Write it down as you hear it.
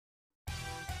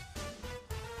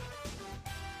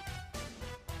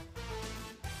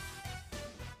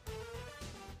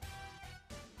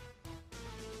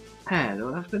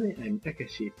Hello everybody, I'm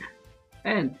Takeshy,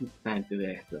 and it's time to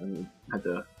react on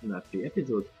another MLP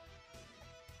episode.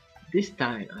 This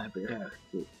time I will react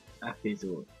to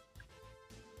episode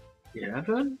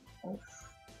 11 of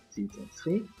season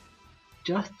 3,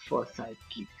 just for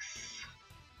sidekicks.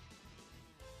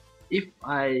 If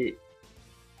I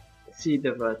see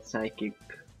the word psychic,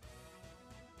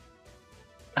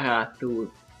 there are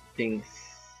two things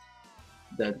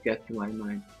that get to my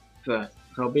mind. First,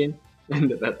 Robin in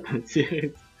the Batman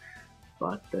series,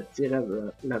 but that's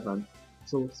 11,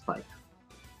 so Spike.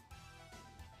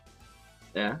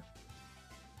 Yeah.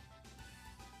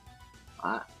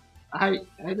 I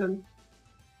don't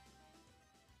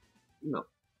know.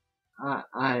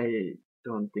 I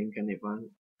don't think anyone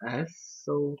else,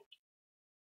 so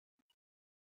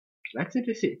let's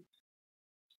see.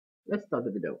 Let's start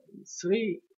the video.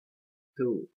 3,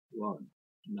 2, 1,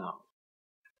 now.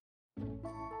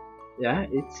 Yeah,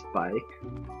 it's Spike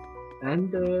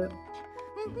and the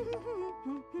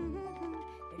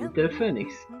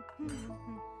Phoenix.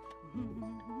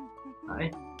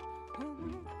 Hi.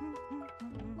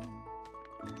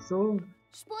 So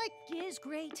Spike is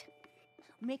great.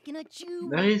 Making a Jew.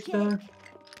 where is the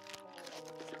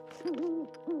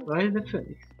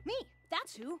Phoenix? Me,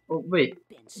 that's who. Oh wait,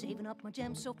 Been saving up my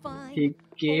gems so fine. he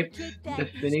gave that the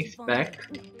used to Phoenix find. back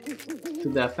to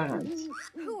their parents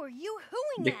Who are you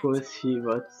hooing because he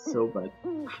was so bad.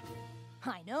 at?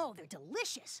 I know, they're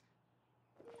delicious.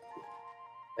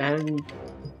 And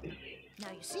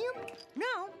Now you see them?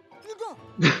 No, you don't.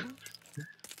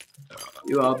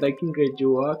 you are baking a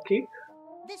jewel cake?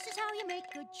 This is how you make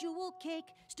a jewel cake.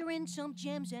 Stir in some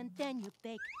gems and then you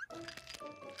bake.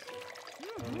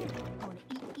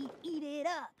 Gonna eat it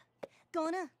up.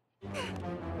 Gonna...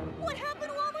 What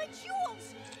happened to all my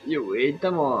jewels? You ate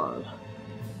them all.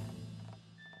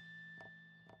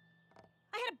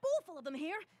 I had a bowl full of them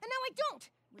here, and now I don't.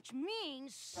 Which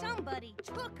means somebody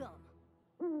took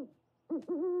them.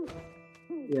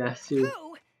 Yes, you.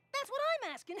 Who? That's what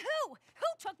I'm asking. Who? Who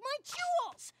took my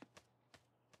jewels?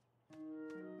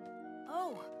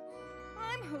 Oh,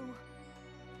 I'm who.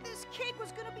 This cake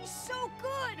was gonna be so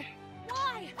good.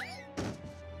 Why?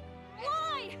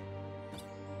 Why?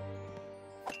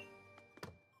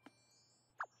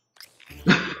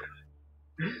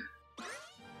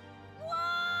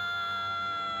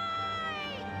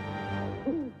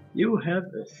 You have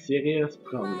a serious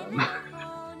problem.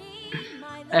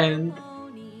 And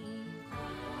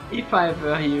if I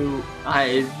were you,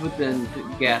 I wouldn't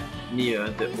get near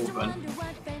the oven.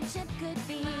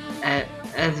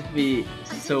 As we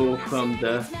saw from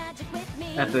the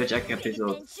Applejack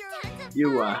episode,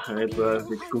 you are horrible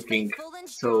with cooking,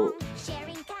 so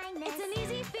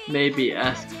maybe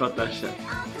ask Fluttershy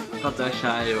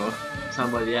or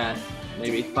somebody else,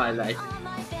 maybe Twilight,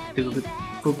 to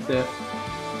cook the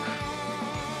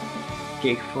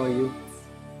cake for you.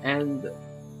 And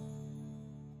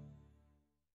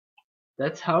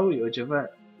that's how your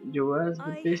jewels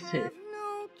would be safe. I have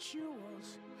no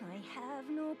jewels. I have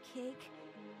no cake.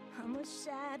 I'm a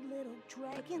sad little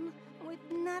dragon with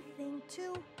nothing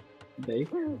to Bake?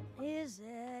 Is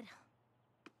it?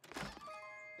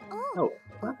 Oh,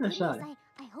 Fluttershy.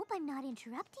 I hope I'm not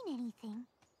interrupting anything.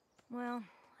 Well,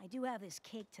 I do have this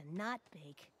cake to not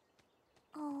bake.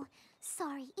 Oh,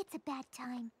 sorry, it's a bad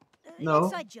time. No.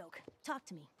 Inside joke. Talk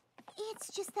to me.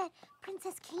 It's just that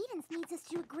Princess Cadence needs us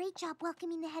to do a great job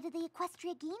welcoming the head of the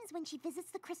Equestria Games when she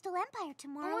visits the Crystal Empire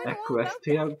tomorrow.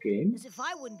 Equestria Games? As if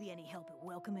I wouldn't be any help at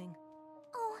welcoming.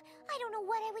 Oh, I don't know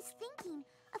what I was thinking.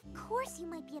 Of course you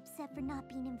might be upset for not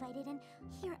being invited, and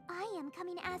here I am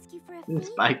coming to ask you for a favor.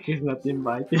 Spike is not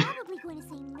invited. Probably going to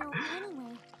say no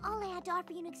anyway. All I had to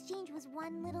offer you in exchange was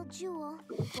one little jewel.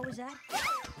 What was that?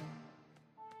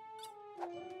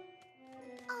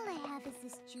 All I have is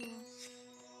this jewel.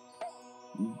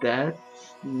 That's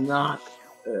not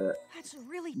That's a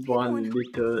really big one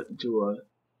little jewel.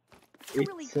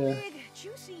 Really It's big,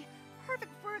 juicy,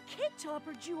 perfect for a cake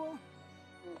topper jewel.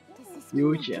 Does this mean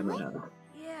huge you'll do it? emerald.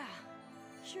 Yeah,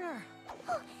 sure.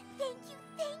 Oh, thank you,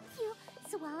 thank you.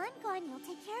 So while I'm gone, you'll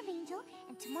take care of Angel,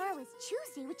 and tomorrow is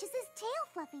Tuesday, which is his tail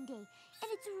fluffing day. And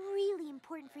it's really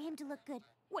important for him to look good.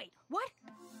 Wait, what?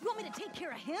 You want me to take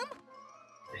care of him?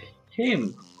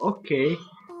 Him, okay.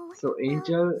 Oh, So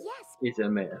Angel yes, is a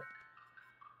male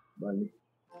bunny.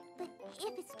 but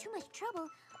if it's too much trouble,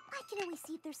 I can always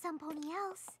see if there's some pony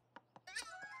else.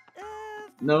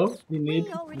 No, we need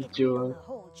We already the agreed on jewel. the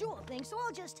whole jewel thing, so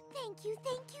I'll just... Thank you,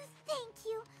 thank you, thank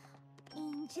you.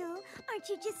 Angel, aren't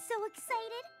you just so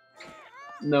excited?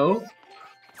 No.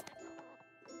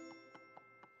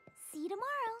 See you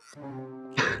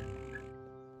tomorrow.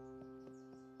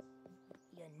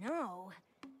 You know,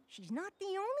 she's not the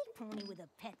only pony with a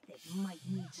pet that might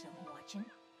need some watching.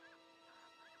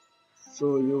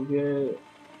 So you will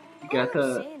get All I'm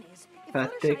a saying is, if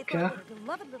pet Fluttershy taker? thought that her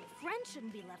beloved little friend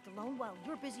shouldn't be left alone while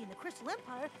you're busy in the Crystal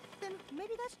Empire, then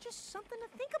maybe that's just something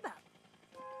to think about.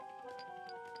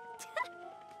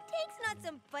 Take's not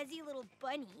some fuzzy little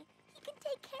bunny. He can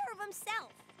take care of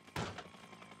himself.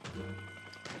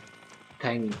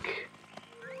 Tank.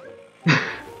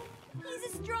 He's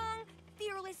a strong,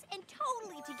 fearless, and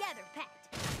totally together pet.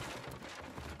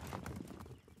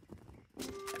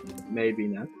 Maybe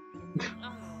not.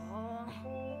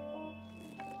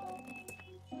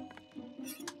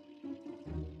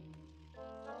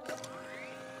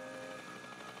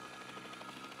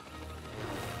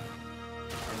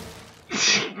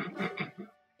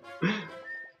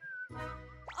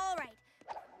 All right,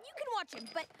 you can watch him,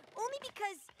 but only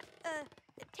because,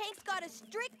 Tank's got a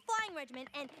strict flying regimen,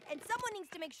 and someone needs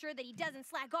to make sure that he doesn't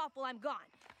slack off while I'm gone.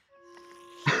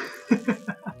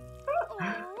 Oh.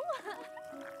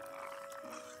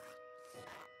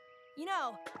 You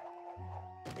know,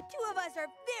 the two of us are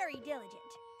very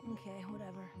diligent. Okay,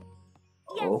 whatever.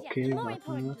 Yes, Okay, yes. More but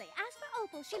importantly, as for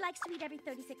Opal, she likes to eat every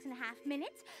 36.5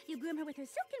 minutes. You groom her with her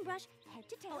silken brush, head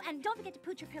to toe. And don't forget to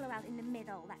put your pillow out in the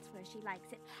middle. That's where she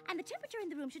likes it. And the temperature in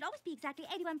the room should always be exactly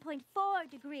 81.4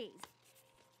 degrees.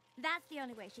 That's the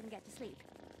only way she can get to sleep.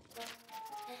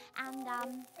 And, oh,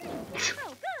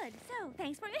 good. So,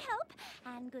 thanks for your help,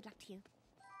 and good luck to you.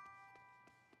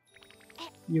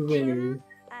 You will.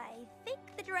 I think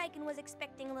the dragon was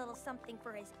expecting a little something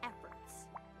for his efforts.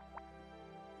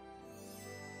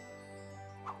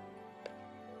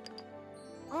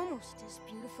 Almost as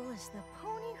beautiful as the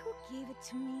pony who gave it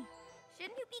to me.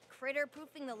 Shouldn't you be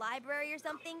critter-proofing the library or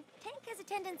something? Tank has a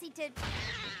tendency to...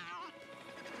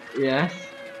 Yes.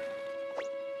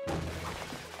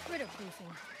 Critter-proofing.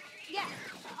 Yeah,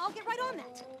 I'll get right on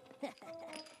that.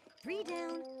 3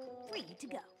 down, 3 to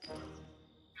go.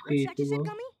 What's that you said,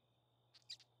 Gummy?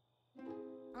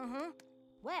 Uh-huh.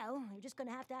 Well, you're just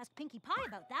gonna have to ask Pinkie Pie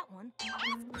about that one.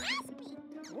 Ask me!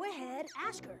 Go ahead,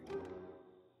 ask her. Of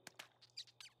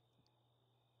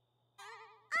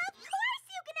course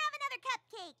you can have another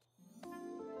cupcake!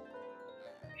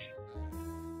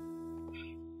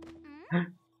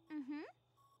 Mm-hmm.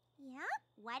 Yeah?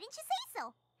 Why didn't you say so?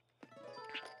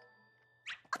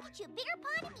 I'll get you a bigger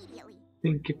pot immediately.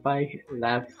 Pinkie Pie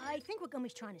laughs. I think what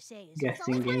Gummy's trying to say is...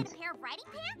 Guessing He's always wanted games. a pair of riding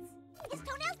pants? His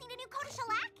toenails need a new coat of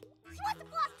shellac? She wants to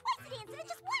floss twice a day instead of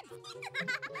just once!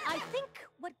 I think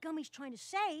what Gummy's trying to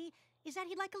say is that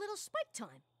he'd like a little spike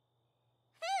time.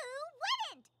 Who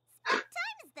wouldn't? Spike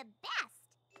time is the best!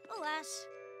 Alas,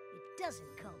 it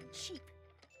doesn't come cheap.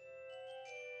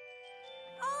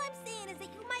 All I'm saying is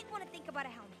that you might want to think about a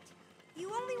helmet.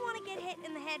 You only want to get hit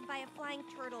in the head by a flying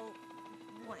turtle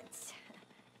once.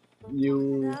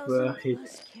 You were hit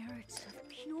 1,000+ carats of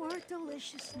pure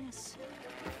deliciousness.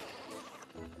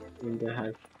 in the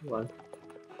head once.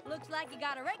 Looks like you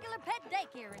got a regular pet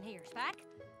daycare in here, Spike.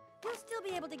 You'll still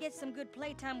be able to get some good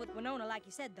playtime with Winona, like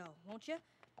you said, though, won't you?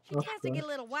 She Of tends to get a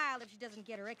course. little wild if she doesn't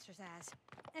get her exercise.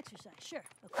 Exercise, sure,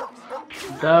 of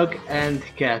course. Dog and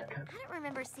cat. I don't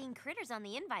remember seeing critters on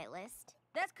the invite list.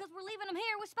 That's because we're leaving him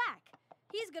here with Spike.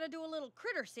 He's gonna do a little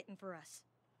critter sitting for us.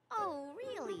 Oh,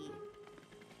 really?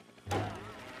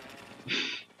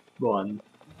 One.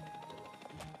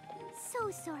 So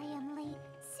sorry I'm late.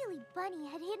 Silly Bunny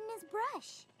had hidden his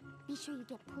brush. Be sure you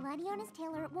get plenty on his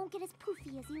tail or it won't get as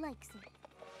poofy as he likes it.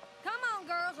 Come on,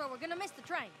 girls, or we're gonna miss the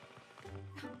train.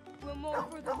 One more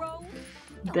for the road.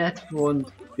 That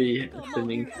won't be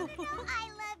happening. No, I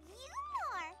love you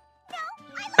more. No,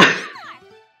 I love you more.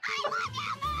 I love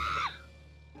you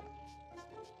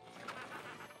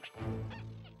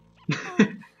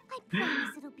more. I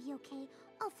promise it'll be okay.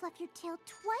 I'll fluff your tail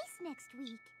twice next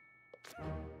week.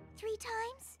 3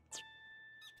 times?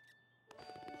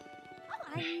 Oh,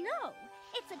 I know.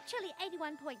 It's a chilly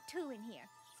 81.2 in here.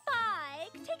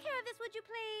 Spike, take care of this, would you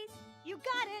please? You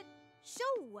got it. So,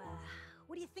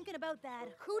 what are you thinking about that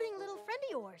hooting little friend of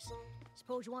yours?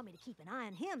 Suppose you want me to keep an eye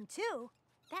on him, too.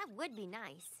 That would be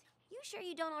nice. You sure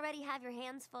you don't already have your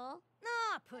hands full?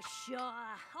 Ah,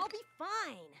 pshaw. I'll be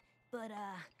fine. But,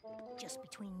 just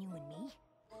between you and me,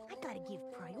 I gotta give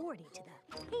priority to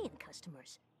the paying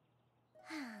customers.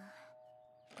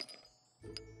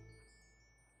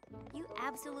 You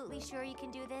absolutely sure you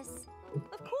can do this?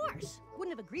 Of course.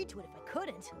 Wouldn't have agreed to it if I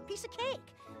couldn't. Piece of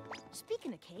cake.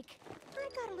 Speaking of cake, I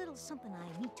got a little something I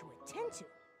need to attend to.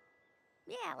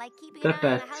 Yeah, like keeping The an eye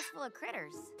on a pet. house full of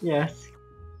critters. Yes.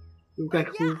 You can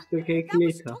Yeah, cook the cake that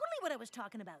was later. totally what I was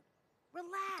talking about.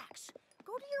 Relax.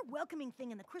 Go to your welcoming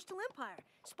thing in the Crystal Empire.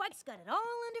 Spike's got it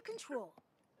all under control.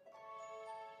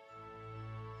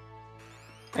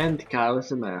 And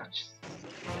chaos emerges.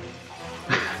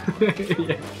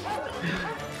 Yeah.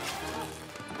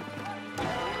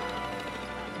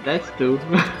 That's two.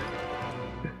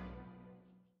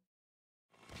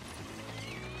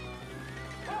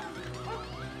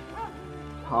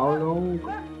 How long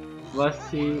was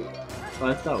he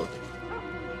passed out?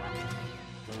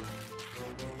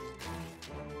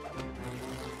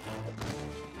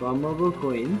 Flammable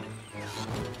coin?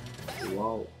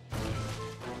 Wow.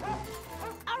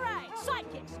 Alright,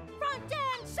 sidekicks, front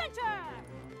and center!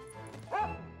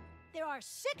 There are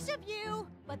 6 of you,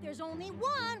 but there's only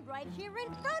one right here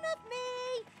in front of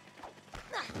me!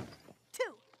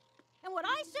 2. And what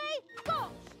I say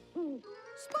goes!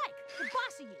 Spike, the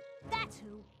boss of you, that's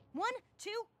who. 1,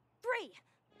 2, 3.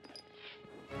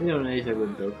 Vinona is a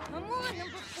good dog. Come on,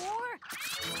 number 4.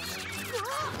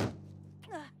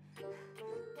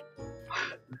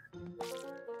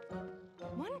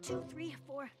 1, 2, 3,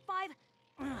 4, 5.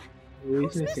 Who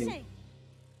is missing?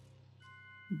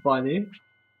 Bunny?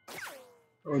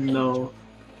 Oh no.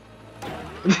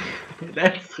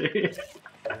 That's it.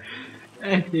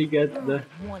 And he got the...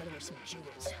 One of some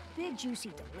jewels. Big,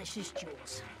 juicy, delicious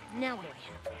jewels. Now what do I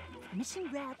have?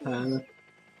 Missing rabbit. Little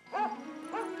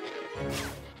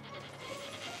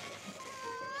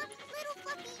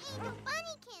fluffy Angel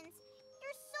Bunnykins.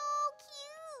 You're so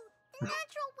cute. The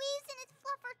natural waves in its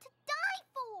fluff are to die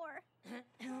for.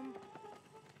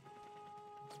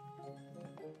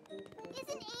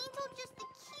 Isn't Angel just the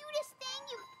cutest thing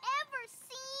you've ever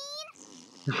seen?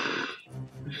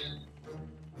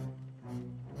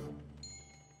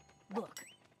 Look,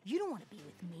 you don't want to be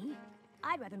with me.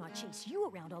 I'd rather not chase you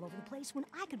around all over the place when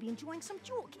I could be enjoying some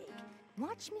jewel cake.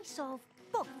 Watch me solve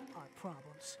both our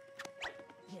problems.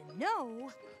 You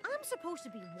know, I'm supposed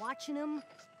to be watching him,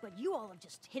 but you all have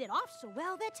just hit it off so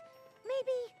well that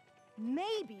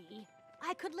maybe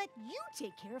I could let you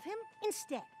take care of him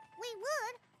instead. We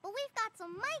would, but we've got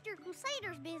some major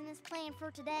Crusaders business planned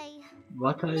for today.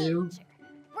 What are you? Major.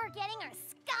 We're getting our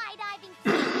skydiving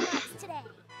nuts today.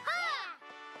 Ha!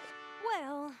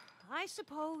 Well, I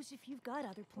suppose if you've got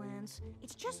other plans,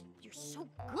 it's just you're so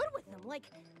good with them.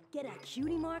 Like, get a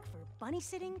cutie mark for bunny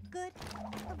sitting good.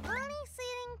 A bunny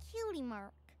sitting cutie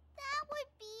mark. That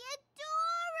would be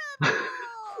adorable!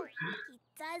 He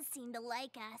does seem to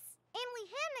like us. And we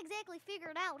hadn't exactly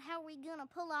figured out how we're gonna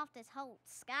pull off this whole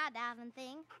skydiving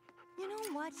thing. You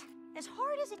know what? As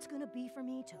hard as it's gonna be for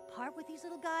me to part with these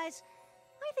little guys,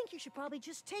 I think you should probably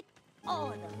just take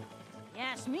all of them. If you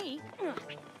ask me, the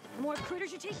more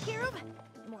critters you take care of,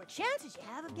 the more chances you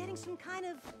have of getting some kind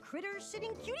of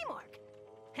critter-sitting cutie mark.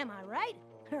 Am I right?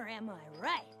 Or am I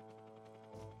right?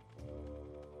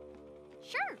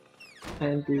 Sure.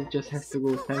 And you just have to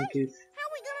go thank his How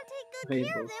are we gonna take good care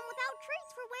rainbow. of them without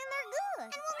treats for when they're good?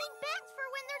 And we'll make beds for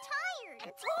when they're tired.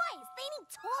 And toys! They need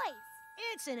toys!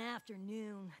 It's an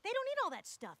afternoon. They don't need all that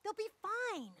stuff. They'll be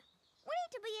fine. We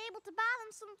need to be able to buy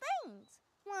them some things.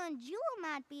 One jewel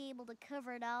might be able to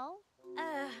cover it all.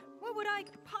 What would I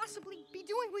possibly be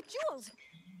doing with jewels?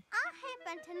 I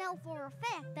happen to know for a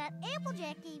fact that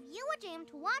Applejack gave you a gem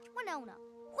to watch Winona,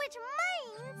 which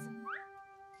means...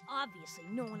 Obviously,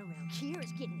 no one around here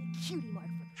is getting a cutie mark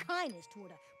for kindness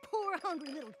toward a poor,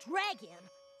 hungry little dragon.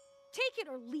 Take it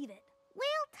or leave it.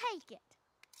 We'll take it.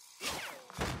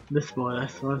 the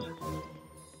smallest one.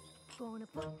 Gonna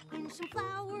put in some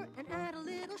flour and add a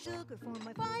little sugar for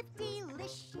my 5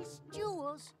 delicious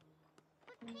jewels.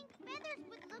 But pink feathers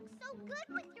would look so good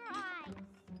with your eyes.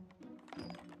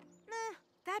 Nah,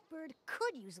 that bird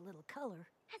could use a little color.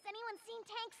 Has anyone seen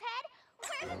Tank's head?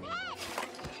 Where's his head?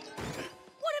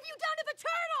 What have you done to the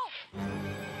turtle?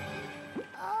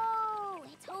 Oh, I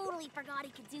totally forgot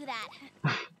he could do that.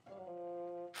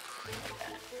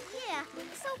 Yeah,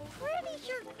 so pretty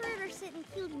sure critter-sitting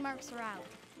cutie marks are out.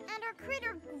 And our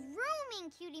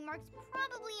critter-grooming cutie marks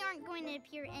probably aren't going to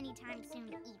appear anytime soon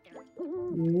either.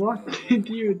 What did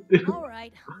you do? All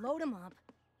right, load them up.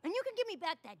 And you can give me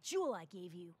back that jewel I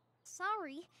gave you.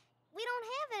 Sorry, we don't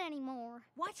have it anymore.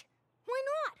 What? Why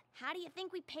not? How do you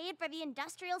think we paid for the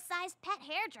industrial-sized pet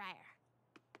hairdryer?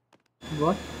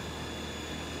 What?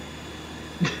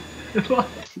 What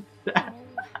is that?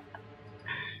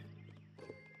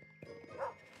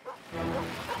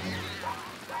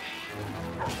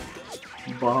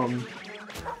 Bomb.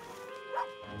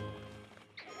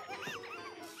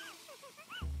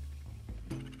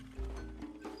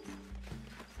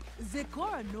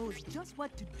 Zekora knows just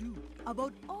what to do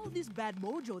about all this bad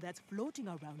mojo that's floating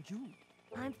around you.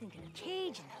 I'm thinking a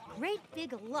cage and a great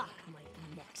big lock might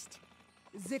be next.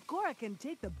 Zekora can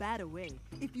take the bad away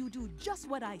if you do just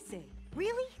what I say.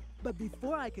 Really? But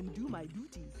before I can do my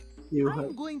duty, You I'm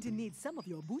have... going to need some of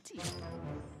your booty.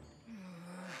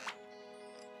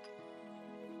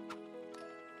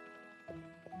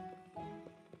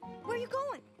 Where are you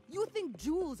going? You think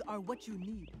jewels are what you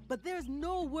need, but there's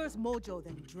no worse mojo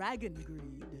than dragon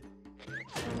greed.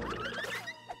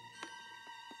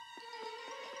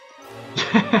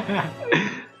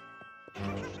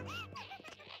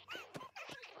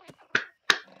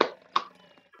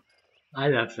 I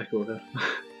love Sakura.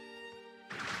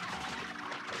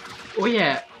 Oh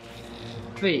yeah!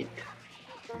 Wait.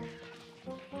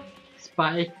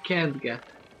 Spike can't get.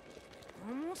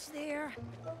 Almost there.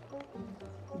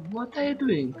 What are you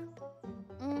doing?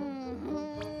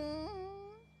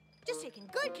 Just taking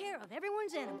good care of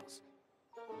everyone's animals.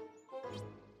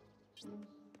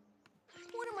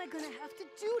 What am I gonna have to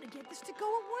do to get this to go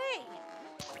away?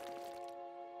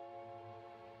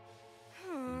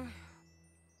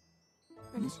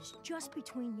 And this is just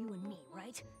between you and me,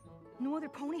 right? No other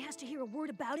pony has to hear a word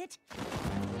about it?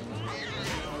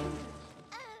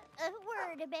 A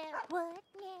word about what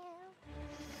now?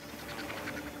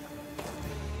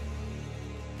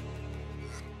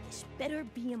 This better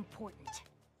be important.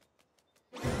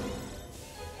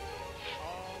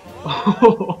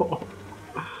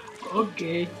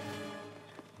 Okay.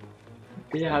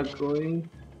 They are going.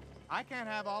 I can't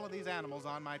have all of these animals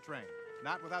on my train.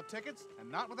 Not without tickets and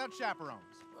not without chaperones.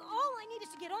 All I need is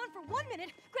to get on for 1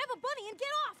 minute, grab a bunny, and get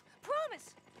off.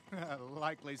 Promise.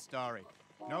 Likely story.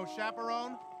 No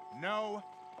chaperone, no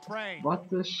train. What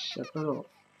the chaperone?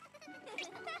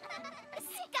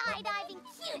 Skydiving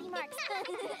cutie marks.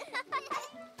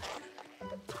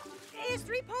 Is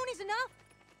 3 ponies enough?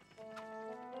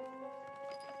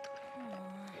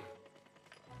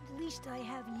 At least I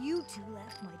have you two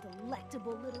left, my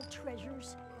delectable little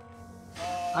treasures.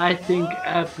 I think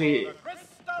every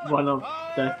one of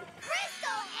the.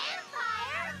 Crystal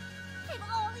Empire? I've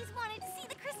always wanted to see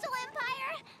the Crystal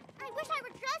Empire. I wish I were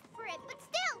dressed for it, but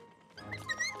still.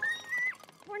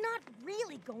 We're not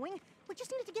really going. We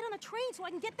just need to get on a train so I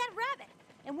can get that rabbit.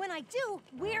 And when I do,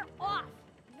 we're off.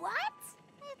 What?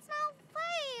 It's not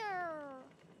fair.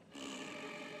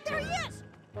 There he is!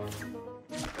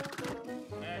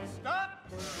 Next stop,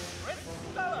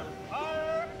 Crystal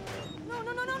Empire. No,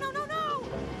 no, no, no, no, no, no!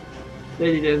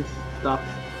 They didn't stop.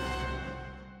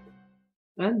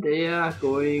 And they are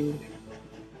going.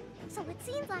 So it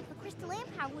seems like the Crystal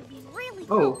Empire would be really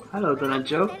Oh, cool. hello, But I Donald think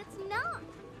Joe. that it's not.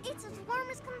 It's as warm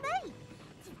as can be.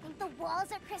 Do you think the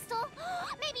walls are crystal?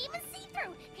 Maybe even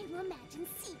see-through. Can you imagine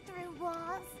see-through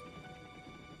walls?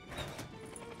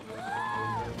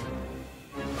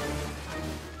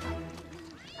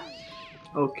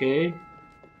 Okay.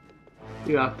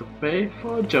 You have to pay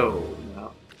for Joe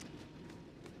now.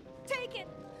 Take it!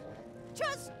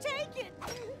 Just take it!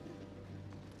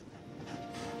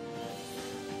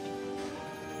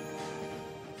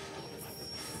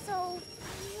 So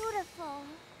beautiful.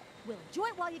 Well, enjoy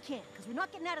it while you can, because we're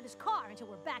not getting out of this car until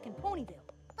we're back in Ponyville.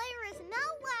 There is no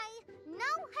way,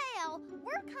 no hell,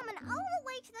 we're coming all the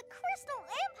way to the Crystal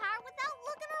Empire without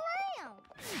looking around.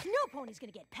 No pony's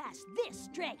gonna get past this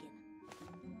dragon.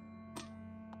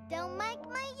 Don't make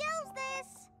me use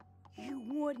this. You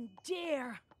wouldn't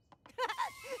dare.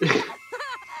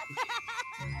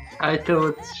 I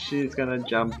thought she's gonna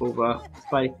jump over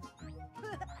Spike.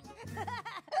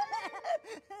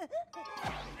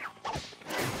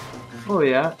 Oh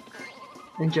yeah,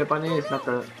 in Japanese it's not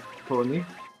a pony.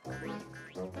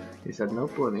 He said no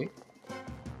pony.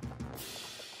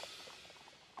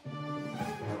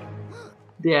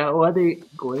 They are already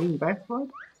going backward?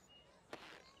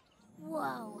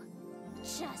 Whoa.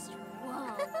 Just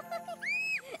whoa.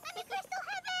 Happy Crystal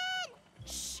Heaven!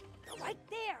 Shh! They're right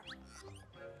there!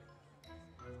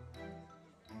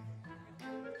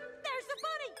 There's the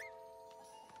bunny!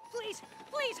 Please,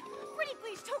 please, pretty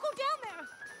please, don't go down there!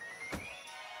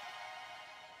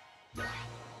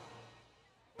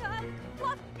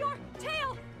 Fluff your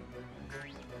tail!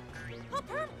 Up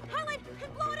her, highlight,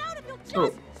 and blow it out if you'll just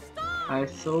Oh. stop! I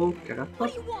saw character.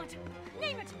 What do you want?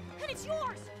 Name it, and it's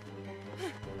yours!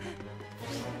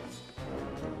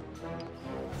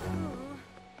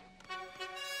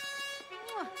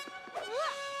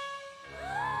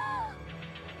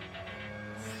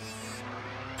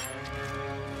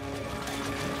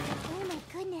 Oh my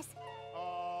goodness.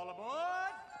 All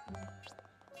aboard.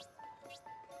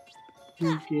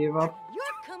 He gave up You're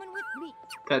coming with me!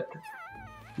 that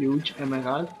huge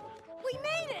emerald. We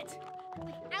made it!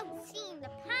 Without seeing the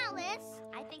palace,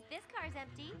 I think this car's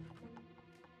empty.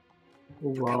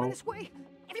 Oh, Coming wow. this way!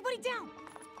 Everybody down!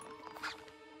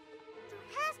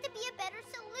 There has to be a better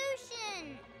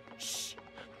solution. Shh!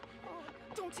 Oh,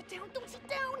 Don't sit down! Don't sit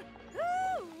down!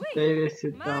 They will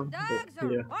sit My down dogs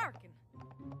here. are barking.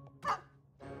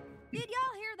 Did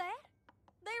y'all hear that?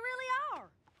 They really are.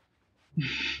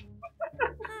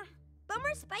 Huh.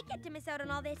 Bummer Spike get to miss out on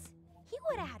all this. He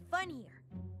would have had fun here.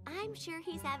 I'm sure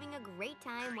he's having a great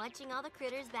time watching all the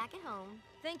critters back at home.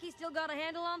 Think he still got a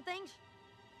handle on things?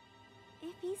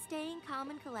 If he's staying calm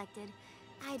and collected,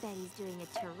 I bet he's doing a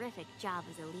terrific job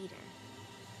as a leader.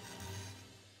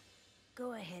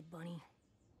 Go ahead, Bunny.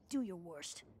 Do your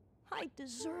worst. I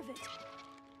deserve it.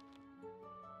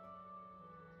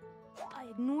 I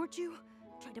ignored you,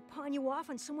 tried to pawn you off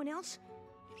on someone else.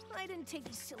 I didn't take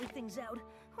these silly things out,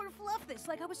 or fluff this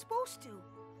like I was supposed to.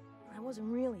 I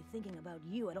wasn't really thinking about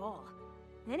you at all.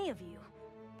 Any of you.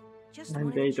 Just And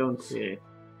one of they the don't jewels. see it.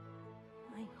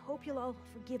 I hope you'll all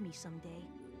forgive me someday.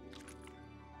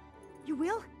 You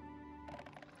will?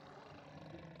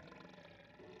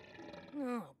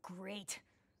 Oh, great.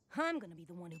 I'm gonna be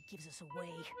the one who gives us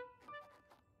away.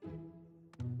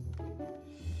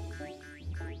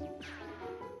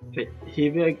 He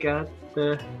will get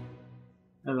the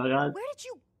emerald. Where did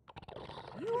you...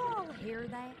 You all hear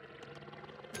that?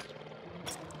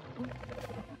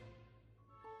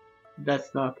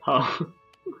 That's not how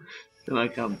the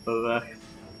camper works.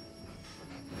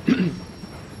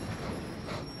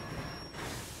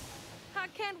 I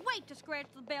can't wait to scratch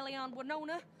the belly on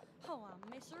Winona. Oh,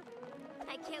 I miss her.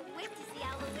 I can't wait to see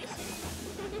Owlicious.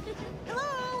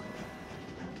 Hello?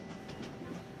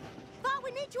 Thought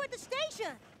we need you at the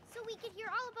station. So we could hear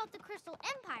all about the Crystal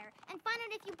Empire and find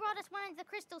out if you brought us one of the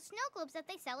crystal snow globes that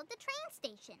they sell at the train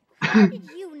station. How did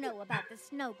you know about the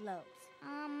snow globes?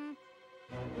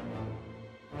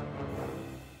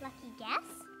 Lucky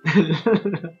guess?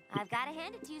 I've got to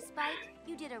hand it to you, Spike.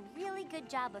 You did a really good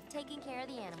job of taking care of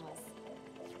the animals.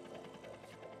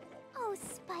 Oh,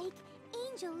 Spike,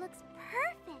 Angel looks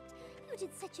perfect. You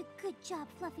did such a good job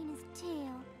fluffing his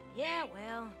tail. Yeah,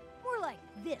 well, we're like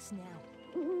this now.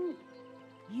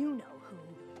 You know who.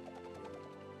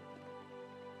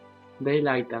 They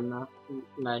like them now,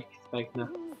 like Spike now.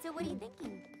 So what are you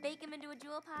thinking? Bake him into a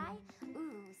jewel pie?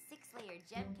 Ooh, 6-layer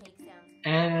gem cake sounds...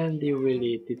 And you will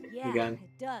eat it Yeah, again.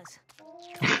 it does.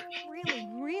 It really,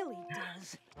 really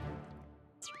does.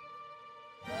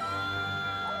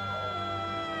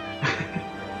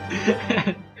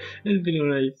 And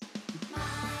Vinona is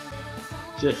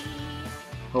just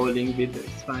holding with the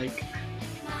Spike.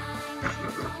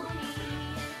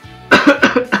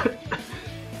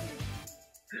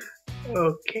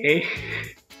 Okay.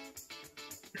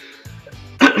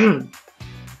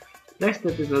 Next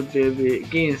episode will be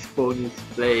Games Ponies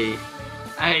Play.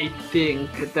 I think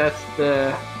that's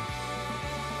the...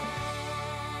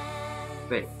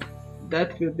 Wait,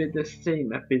 that will be the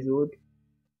same episode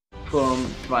from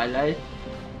Twilight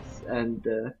and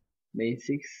the main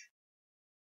 6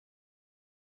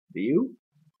 view?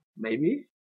 Maybe?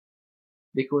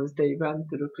 Because they went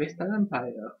to the Crystal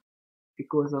Empire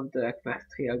because of the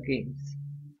Equestria games.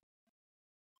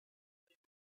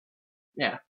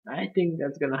 Yeah, I think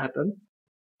that's gonna happen.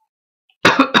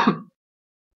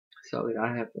 Sorry,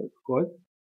 I have a cold.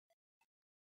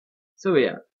 So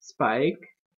yeah,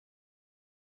 Spike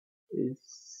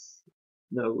is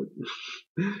no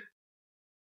good.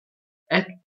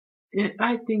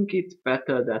 I think it's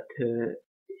better that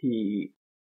he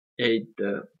ate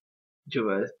the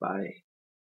jewels by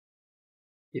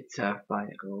itself by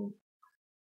own.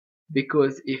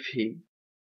 Because if he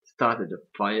started a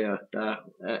fire,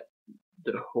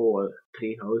 the whole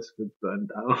treehouse would burn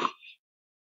down.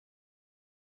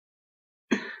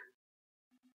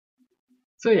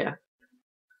 So yeah,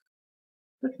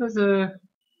 that was a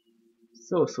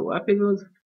so-so episode,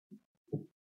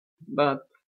 but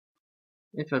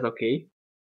it was okay.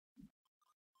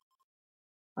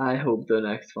 I hope the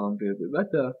next one will be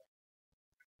better.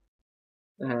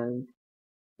 And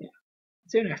yeah,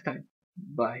 see you next time.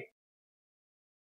 Bye.